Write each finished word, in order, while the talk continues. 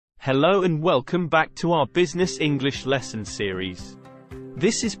Hello and welcome back to our Business English lesson series.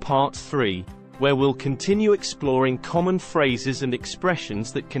 This is part 3, where we'll continue exploring common phrases and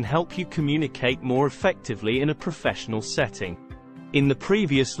expressions that can help you communicate more effectively in a professional setting. In the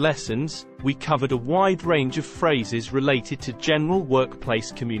previous lessons, we covered a wide range of phrases related to general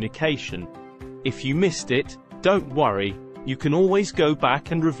workplace communication. If you missed it, don't worry, you can always go back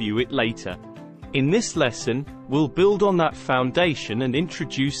and review it later. In this lesson, we'll build on that foundation and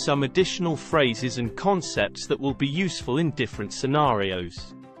introduce some additional phrases and concepts that will be useful in different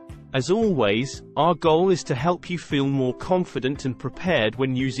scenarios. As always, our goal is to help you feel more confident and prepared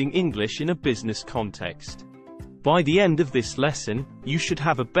when using English in a business context. By the end of this lesson, you should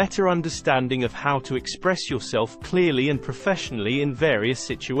have a better understanding of how to express yourself clearly and professionally in various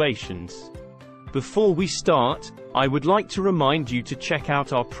situations. Before we start, I would like to remind you to check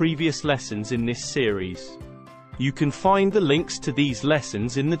out our previous lessons in this series. You can find the links to these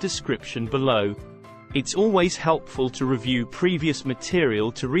lessons in the description below. It's always helpful to review previous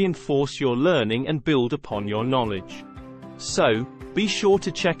material to reinforce your learning and build upon your knowledge. So, be sure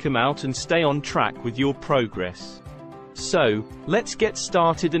to check them out and stay on track with your progress. So, let's get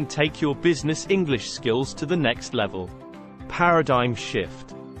started and take your business English skills to the next level. Paradigm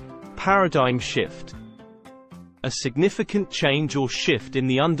shift. Paradigm shift. A significant change or shift in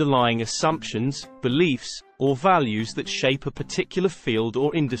the underlying assumptions, beliefs, or values that shape a particular field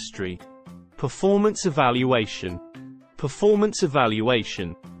or industry. Performance evaluation. Performance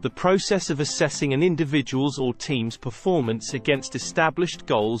evaluation, the process of assessing an individual's or team's performance against established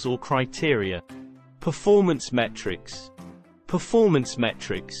goals or criteria. Performance metrics. Performance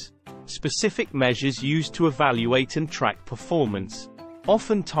metrics, specific measures used to evaluate and track performance,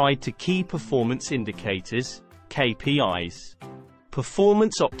 often tied to key performance indicators, KPIs.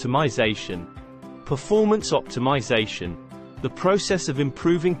 Performance optimization. Performance optimization, the process of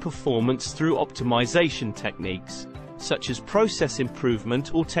improving performance through optimization techniques, such as process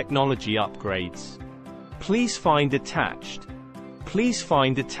improvement or technology upgrades. Please find attached. Please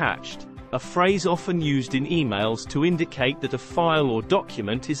find attached, a phrase often used in emails to indicate that a file or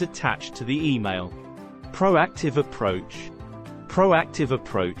document is attached to the email. Proactive approach. Proactive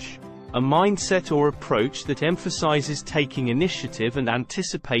approach, a mindset or approach that emphasizes taking initiative and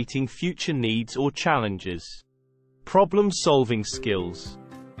anticipating future needs or challenges. Problem-solving skills.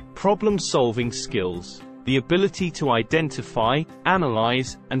 Problem-solving skills, the ability to identify,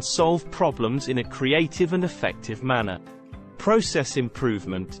 analyze, and solve problems in a creative and effective manner. Process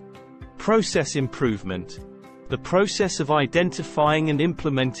improvement. Process improvement, the process of identifying and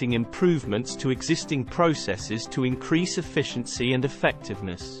implementing improvements to existing processes to increase efficiency and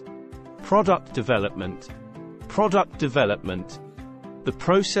effectiveness. Product development. Product development, the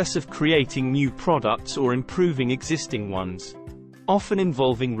process of creating new products or improving existing ones, often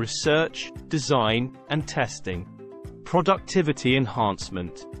involving research, design, and testing. Productivity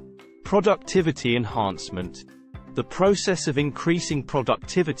enhancement. Productivity enhancement, the process of increasing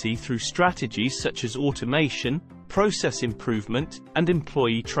productivity through strategies such as automation, process improvement, and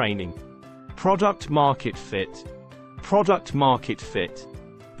employee training. Product market fit. Product market fit,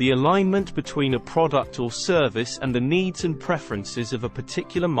 the alignment between a product or service and the needs and preferences of a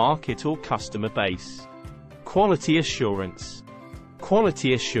particular market or customer base. Quality assurance.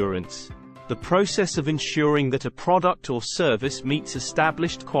 Quality assurance, the process of ensuring that a product or service meets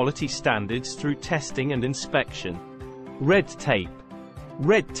established quality standards through testing and inspection. Red tape.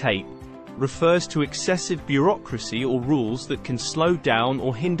 Red tape refers to excessive bureaucracy or rules that can slow down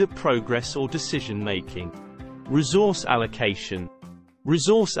or hinder progress or decision-making. Resource allocation.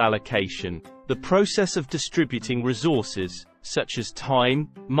 Resource allocation, the process of distributing resources, such as time,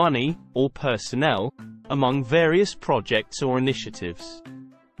 money, or personnel, among various projects or initiatives.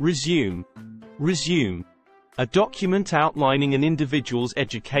 Resume. Resume, a document outlining an individual's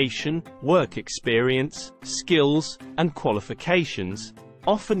education, work experience, skills, and qualifications,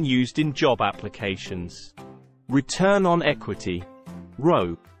 often used in job applications. Return on equity.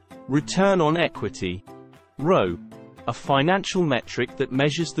 ROE. Return on equity. ROE, a financial metric that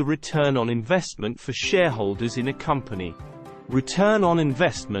measures the return on investment for shareholders in a company. Return on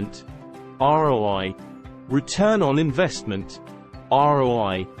investment. ROI. Return on investment.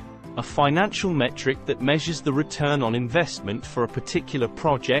 ROI, a financial metric that measures the return on investment for a particular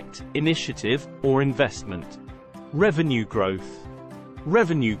project, initiative, or investment. Revenue growth.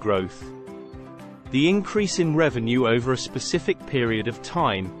 Revenue growth, the increase in revenue over a specific period of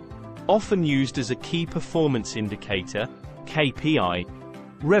time, often used as a key performance indicator, KPI.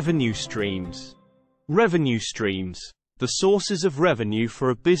 Revenue streams. Revenue streams, the sources of revenue for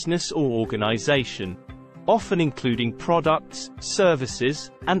a business or organization, often including products, services,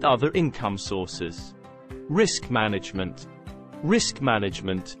 and other income sources. Risk management. Risk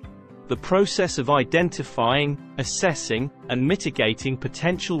management. The process of identifying, assessing, and mitigating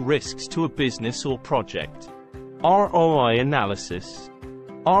potential risks to a business or project. ROI analysis.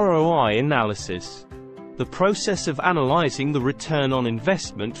 ROI analysis. The process of analyzing the return on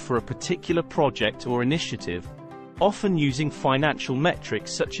investment for a particular project or initiative, often using financial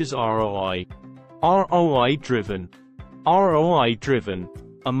metrics such as ROI. ROI-driven. ROI-driven.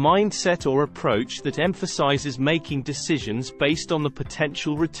 A mindset or approach that emphasizes making decisions based on the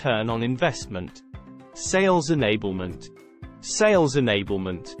potential return on investment. Sales enablement. Sales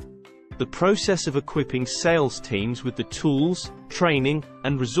enablement. The process of equipping sales teams with the tools, training,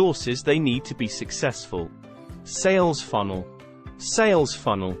 and resources they need to be successful. Sales funnel. Sales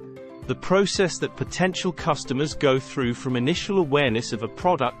funnel. The process that potential customers go through from initial awareness of a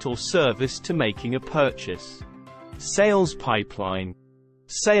product or service to making a purchase. Sales pipeline.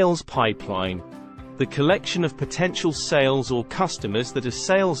 Sales pipeline. The collection of potential sales or customers that a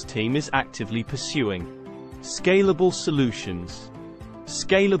sales team is actively pursuing. Scalable solutions.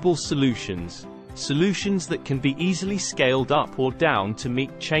 Scalable solutions. Solutions that can be easily scaled up or down to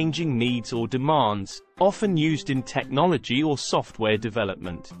meet changing needs or demands, often used in technology or software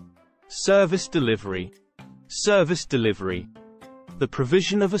development. Service delivery. Service delivery. The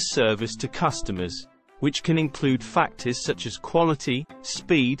provision of a service to customers, which can include factors such as quality,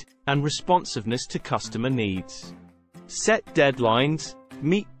 speed, and responsiveness to customer needs. Set deadlines,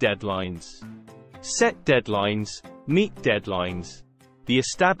 meet deadlines. Set deadlines, meet deadlines. The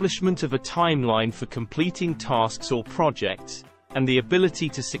establishment of a timeline for completing tasks or projects, and the ability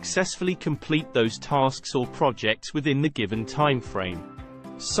to successfully complete those tasks or projects within the given time frame.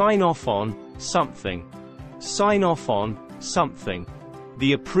 Sign off on something. Sign off on something.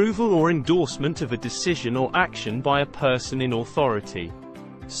 The approval or endorsement of a decision or action by a person in authority.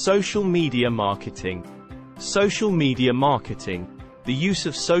 Social media marketing. Social media marketing. The use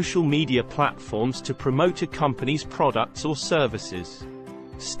of social media platforms to promote a company's products or services.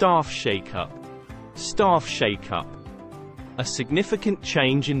 Staff shakeup. Staff shakeup. A significant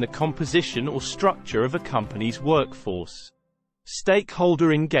change in the composition or structure of a company's workforce.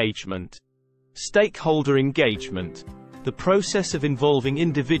 Stakeholder engagement. Stakeholder engagement. The process of involving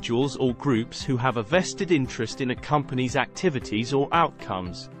individuals or groups who have a vested interest in a company's activities or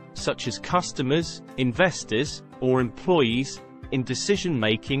outcomes, such as customers, investors, or employees, in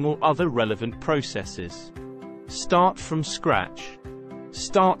decision-making or other relevant processes. Start from scratch.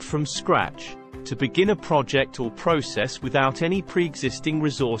 Start from scratch. To begin a project or process without any pre-existing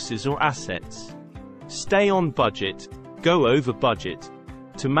resources or assets. Stay on budget. Go over budget.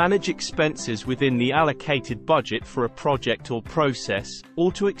 To manage expenses within the allocated budget for a project or process,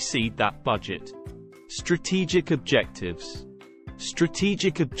 or to exceed that budget. Strategic objectives.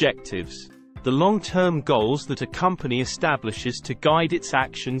 Strategic objectives. The long-term goals that a company establishes to guide its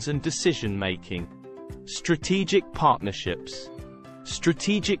actions and decision-making. Strategic partnerships.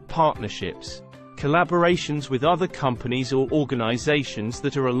 Strategic partnerships. Collaborations with other companies or organizations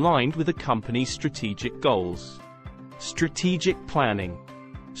that are aligned with a company's strategic goals. Strategic planning.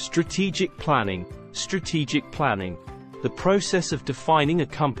 Strategic planning. Strategic planning. The process of defining a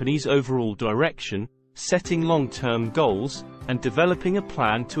company's overall direction, setting long-term goals, and developing a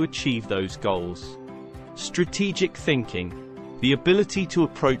plan to achieve those goals. Strategic thinking. The ability to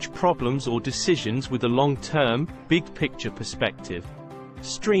approach problems or decisions with a long-term, big-picture perspective.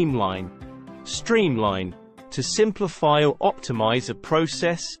 Streamline. Streamline. To simplify or optimize a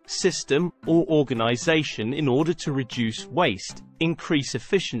process, system, or organization in order to reduce waste, increase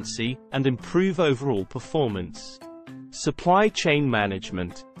efficiency, and improve overall performance. Supply chain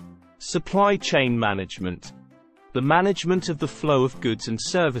management. Supply chain management. The management of the flow of goods and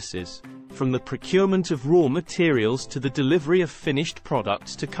services, from the procurement of raw materials to the delivery of finished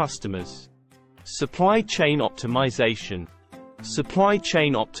products to customers. Supply chain optimization. Supply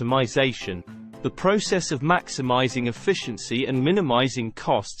chain optimization. The process of maximizing efficiency and minimizing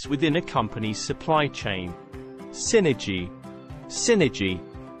costs within a company's supply chain. Synergy. Synergy.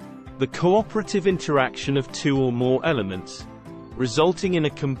 The cooperative interaction of two or more elements, resulting in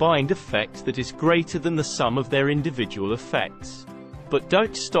a combined effect that is greater than the sum of their individual effects. But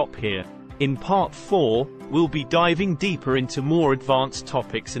don't stop here. In Part 4, we'll be diving deeper into more advanced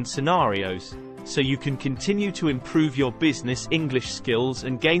topics and scenarios, so you can continue to improve your business English skills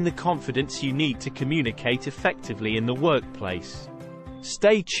and gain the confidence you need to communicate effectively in the workplace.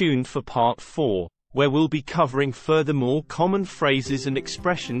 Stay tuned for Part 4, where we'll be covering furthermore common phrases and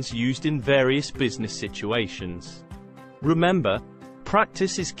expressions used in various business situations. Remember,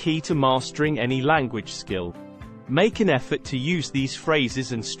 Practice is key to mastering any language skill. Make an effort to use these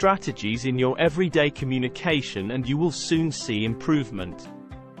phrases and strategies in your everyday communication and you will soon see improvement.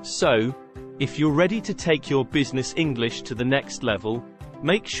 So, if you're ready to take your business English to the next level,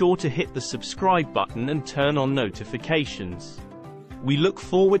 make sure to hit the subscribe button and turn on notifications. We look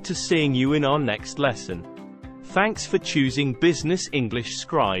forward to seeing you in our next lesson. Thanks for choosing Business English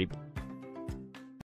Scribe.